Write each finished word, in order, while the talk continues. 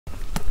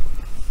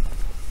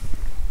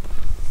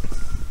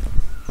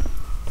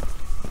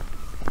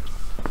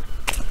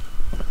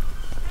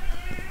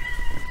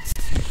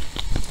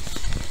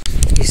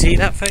see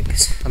that,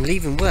 folks? I'm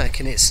leaving work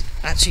and it's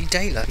actually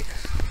daylight.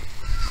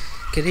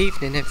 Good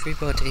evening,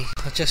 everybody.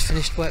 I've just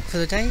finished work for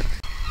the day.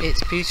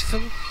 It's beautiful.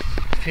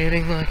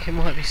 Feeling like it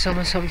might be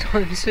summer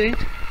sometime soon.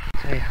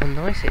 Tell you how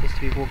nice it is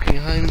to be walking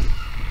home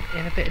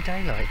in a bit of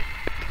daylight.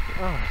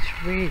 Oh,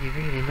 it's really,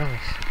 really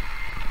nice.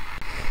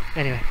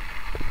 Anyway,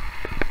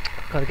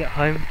 gotta get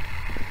home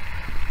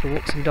to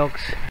walk some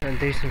dogs and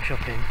do some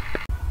shopping.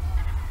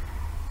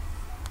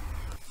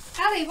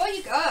 Ali, what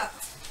you got?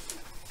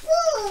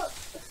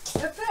 A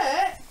book?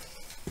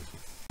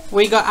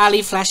 We got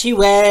Ali flashy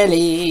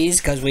wellies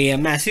because we are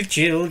massive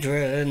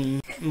children.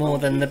 More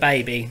than the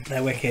baby.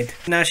 They're wicked.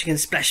 Now she can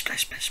splash,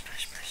 splash, splash,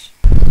 splash, splash.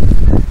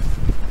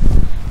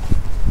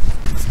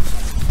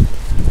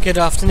 Good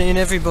afternoon,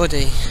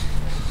 everybody.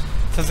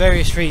 For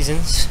various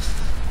reasons,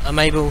 I'm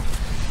able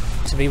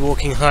to be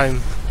walking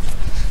home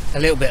a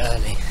little bit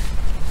early.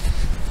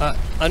 But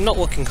I'm not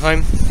walking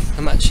home.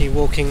 I'm actually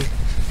walking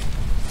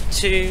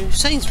to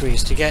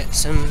Sainsbury's to get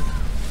some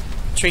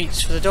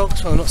treats for the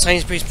dogs. Well, not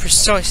Sainsbury's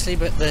precisely,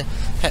 but the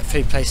pet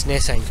food place near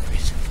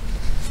Sainsbury's.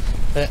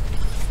 But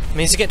it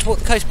means to get to walk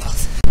the coast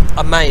path.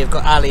 I may have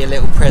got Ali a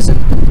little present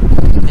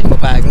in my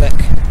bag, look.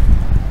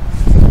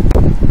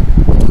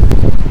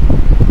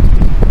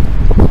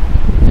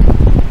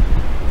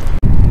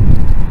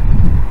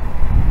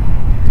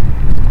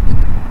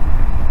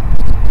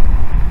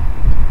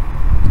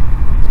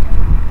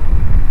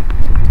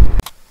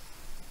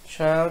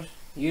 Child,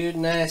 you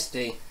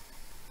nasty.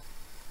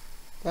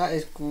 That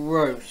is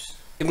gross.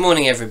 Good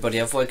morning,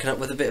 everybody. I've woken up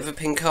with a bit of a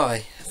pink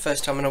eye.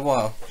 First time in a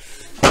while.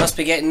 Must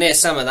be getting near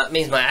summer. That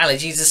means my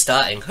allergies are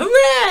starting.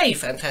 Hooray!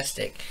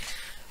 Fantastic.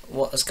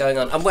 What is going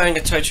on? I'm wearing a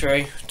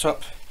Totoro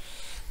top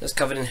that's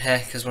covered in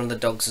hair because one of the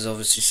dogs has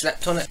obviously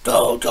slept on it.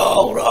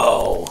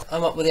 Totoro!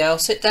 I'm up with the owl.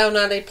 Sit down,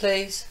 Ali,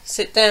 please.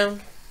 Sit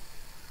down.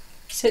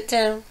 Sit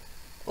down.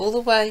 All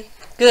the way.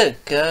 Good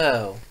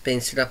girl.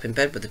 Been stood up in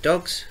bed with the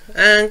dogs.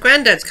 And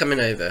Grandad's coming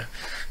over.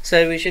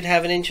 So we should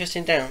have an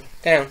interesting down.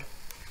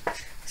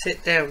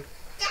 Sit down.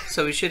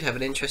 So we should have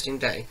an interesting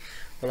day.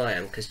 Well, I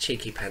am, because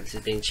Cheeky Pants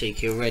is being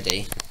cheeky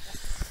already.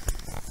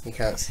 You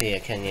can't see her,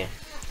 can you?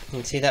 You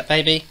can see that,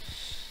 baby?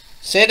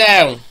 Sit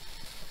down!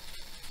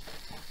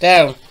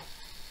 Down!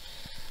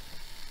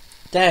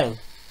 Down!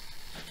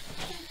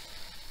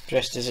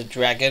 Dressed as a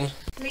dragon.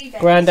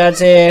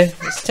 Grandad's here.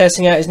 He's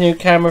testing out his new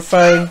camera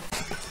phone.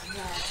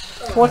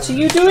 What are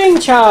you doing,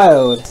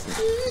 child?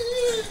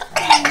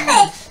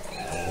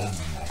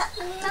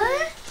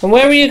 And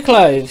where are your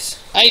clothes?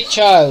 Ape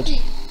child.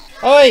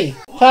 Oi!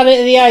 Planet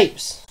of the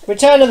Apes.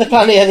 Return of the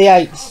Planet of the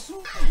Apes.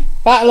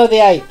 Battle of the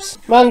Apes.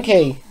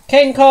 Monkey.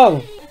 King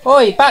Kong.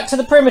 Oi! Back to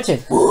the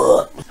primitive.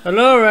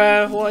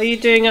 Alora, what are you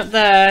doing up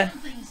there?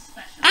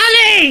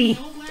 Ali!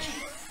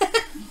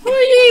 What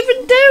are you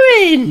even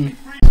doing?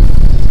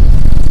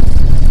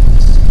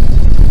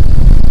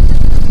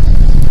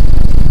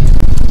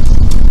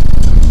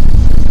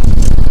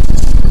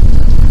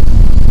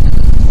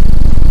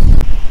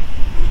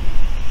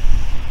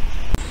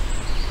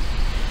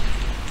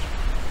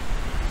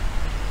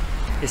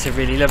 It's a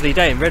really lovely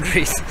day in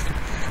Redbreast.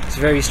 It's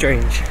very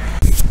strange.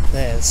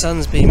 There, the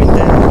sun's beaming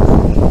down.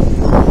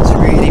 It's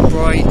really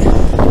bright.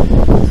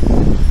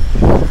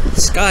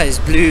 The sky is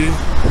blue.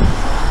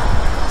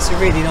 It's a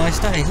really nice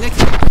day. Look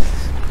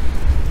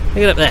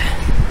it up there.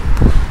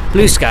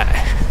 Blue sky.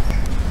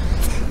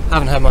 I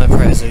haven't had my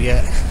appraisal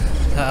yet.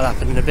 That'll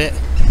happen in a bit.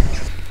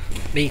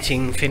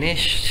 Meeting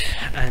finished,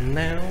 and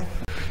now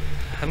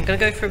I'm going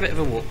to go for a bit of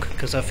a walk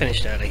because I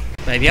finished early.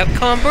 Maybe up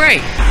Cambrai.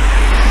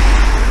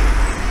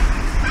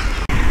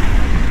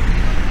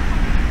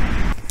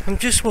 I'm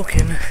just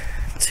walking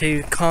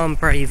to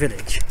Cambrai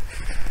village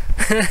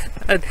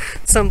and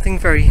something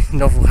very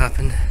novel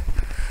happened.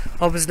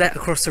 I was let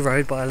across the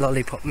road by a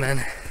lollipop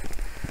man.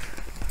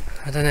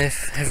 I don't know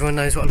if everyone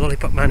knows what a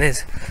lollipop man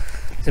is.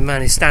 It's a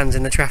man who stands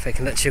in the traffic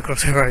and lets you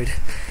across the road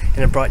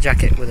in a bright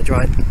jacket with a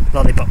giant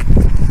lollipop.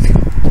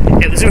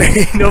 It was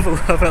really novel.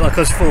 I felt like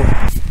I was 4.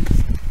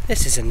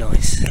 This is a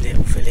nice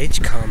little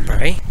village,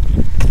 Cambrai.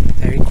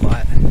 Very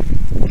quiet.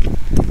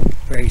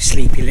 Very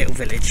sleepy little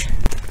village.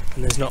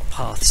 And there's not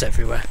paths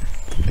everywhere,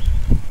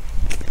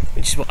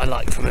 which is what I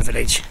like from a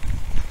village.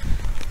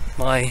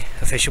 My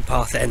official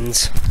path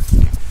ends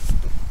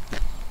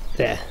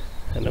there,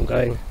 and I'm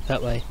going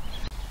that way.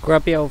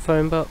 Grubby old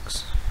phone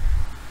box.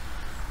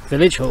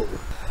 Village Hall.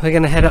 We're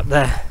going to head up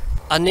there.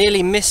 I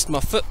nearly missed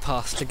my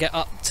footpath to get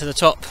up to the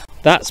top.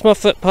 That's my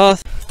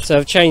footpath, so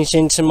I've changed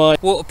into my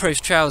waterproof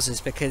trousers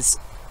because,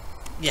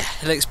 yeah,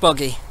 it looks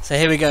boggy. So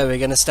here we go, we're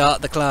going to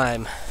start the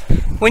climb.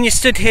 When you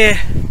stood here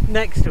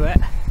next to it,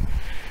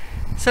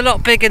 it's a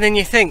lot bigger than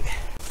you think.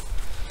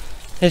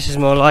 This is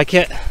more like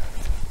it.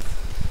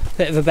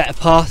 Bit of a better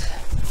path.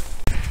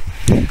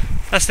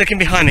 That's looking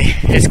behind me.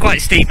 It's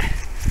quite steep.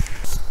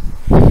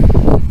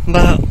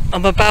 But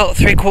I'm about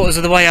 3/4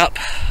 of the way up.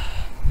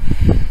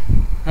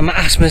 And my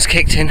asthma's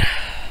kicked in.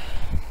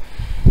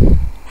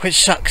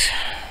 Which sucks.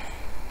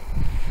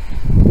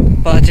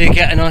 But I do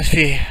get a nice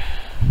view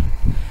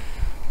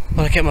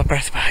while I get my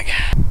breath back.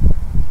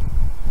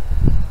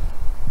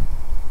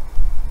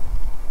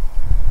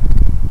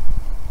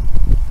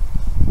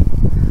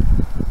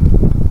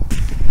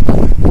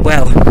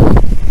 Well,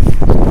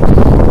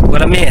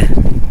 I'm here.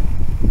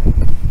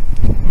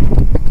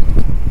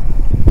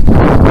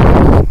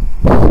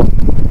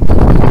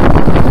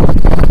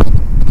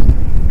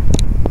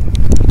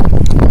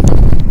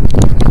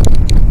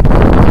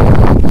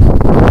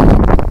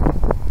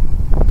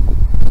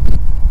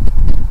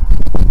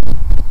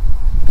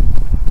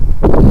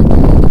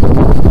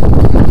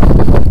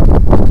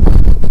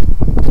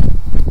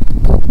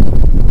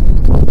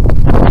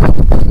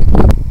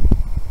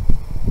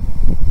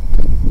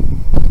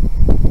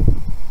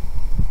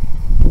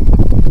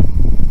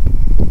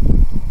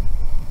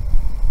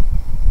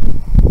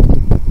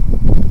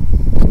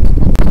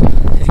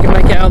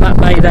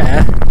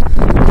 There,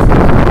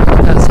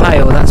 that's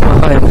Hale, that's my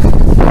home.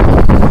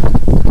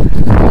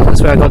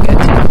 That's where I got to get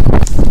to.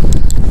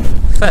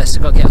 First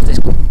I've got to get up this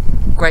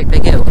great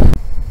big hill.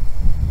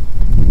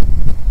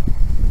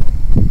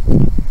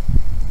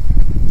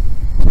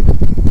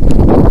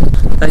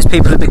 Those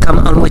people have become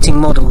unwitting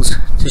models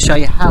to show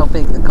you how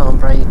big the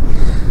Cambrai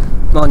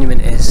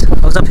monument is.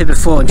 I was up here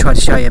before and tried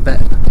to show you,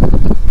 but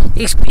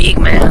it's big,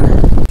 man.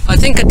 I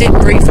think I did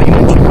briefly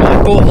mention what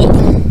I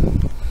bought.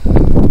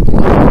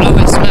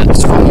 OS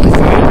Maps from my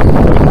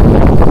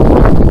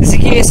phone. It's a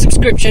year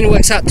subscription, it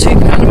works out £2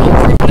 a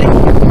month roughly.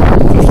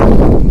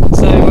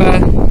 So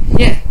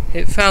yeah,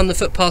 it found the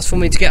footpath for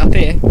me to get up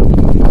here.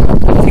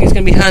 I think it's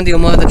going to be handy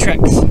on my other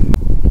treks.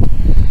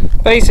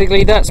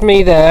 Basically that's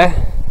me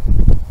there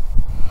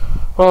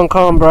on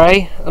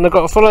Cambrai, and I've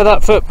got to follow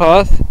that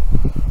footpath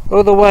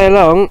all the way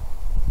along.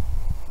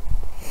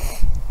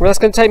 Well, that's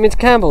going to take me to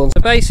Camborne.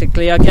 So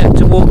basically I get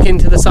to walk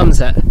into the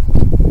sunset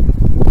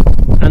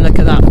and look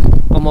at that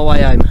on my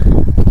way home.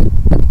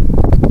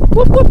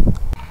 Whoop, whoop.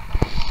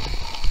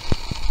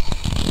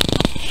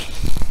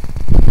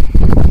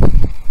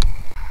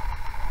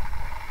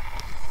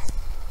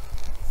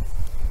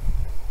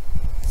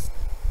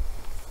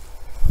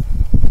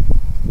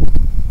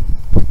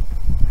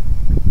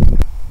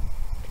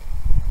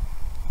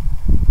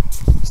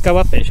 Let's go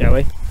up it, shall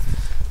we?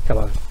 Come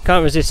on,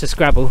 can't resist a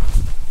Scrabble.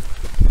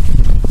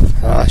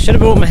 Oh, I should have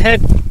brought my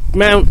head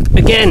mount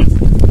again.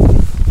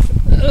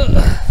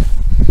 Ugh.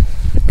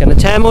 Gonna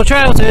tear more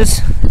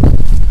trousers.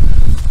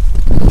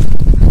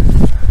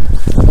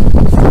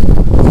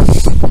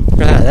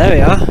 Ah, there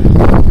we are.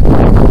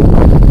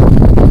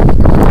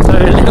 So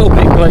a little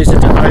bit closer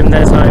to home,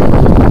 there's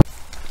home.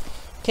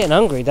 Getting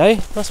hungry though,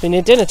 must be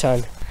near dinner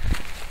time.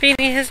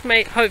 Beanie has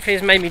hopefully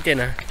has made me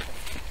dinner.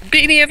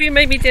 Beanie, have you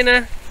made me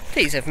dinner?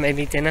 Please have made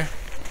me dinner.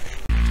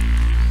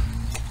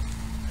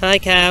 Hi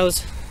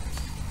cows.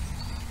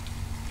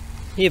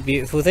 You're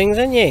beautiful things,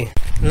 aren't you?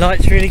 The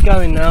light's really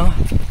going now.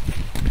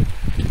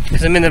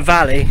 Because I'm in a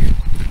valley.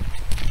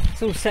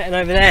 It's all setting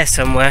over there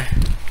somewhere.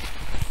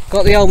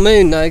 Got the old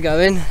moon though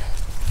going.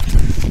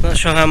 Not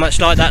sure how much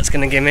light that's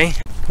going to give me.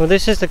 Well,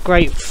 this is the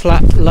great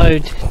flat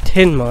lode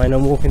tin mine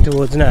I'm walking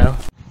towards now.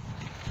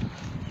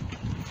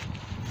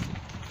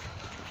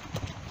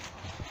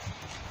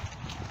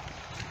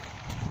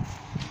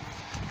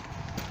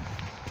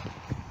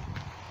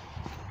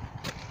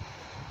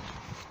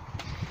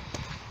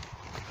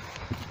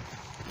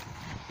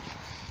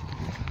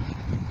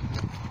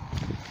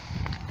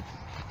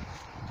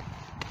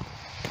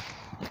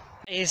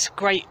 Is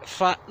Great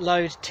Flat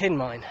Lode Tin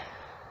Mine.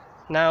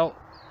 Now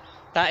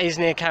that is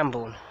near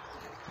Camborne,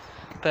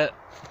 but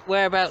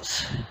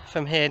whereabouts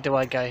from here do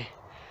I go?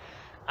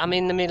 I'm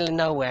in the middle of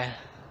nowhere.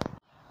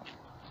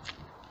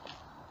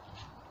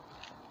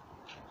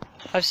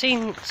 I've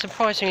seen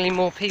surprisingly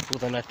more people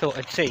than I thought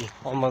I'd see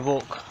on my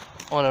walk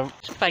on a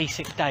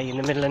basic day in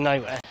the middle of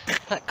nowhere.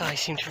 That guy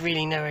seemed to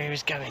really know where he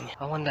was going.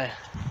 I wonder,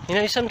 you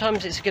know,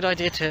 sometimes it's a good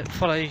idea to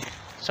follow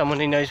someone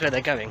who knows where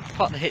they're going.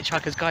 Part of the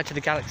Hitchhiker's Guide to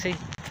the Galaxy,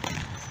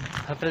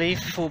 I believe,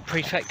 Ford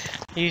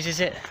Prefect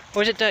uses it.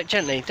 Or is it Dirk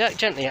Gently? Dirk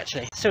Gently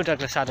actually. Still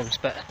Douglas Adams,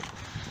 but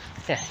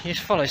yeah, you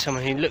just follow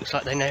someone who looks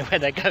like they know where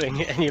they're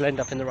going and you'll end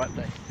up in the right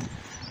place.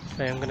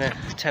 So I'm going to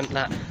attempt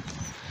that,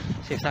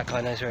 see if that guy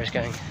knows where he's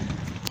going.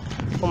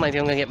 Or maybe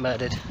I'm going to get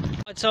murdered.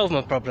 I'd solve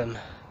my problem.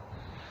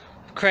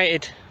 I've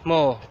created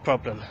more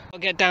problem. I'll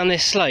get down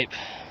this slope.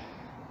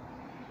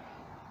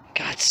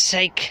 God's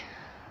sake.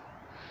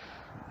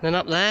 Then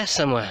up there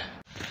somewhere.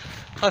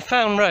 I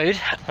found road,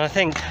 and I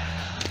think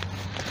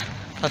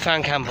I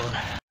found Camborne.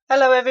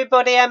 Hello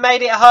everybody, I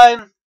made it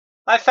home.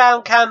 I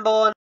found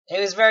Camborne. It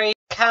was very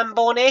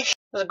Camborne-ish. It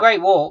was a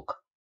great walk.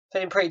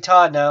 Feeling pretty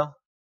tired now.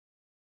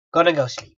 Gonna go sleep.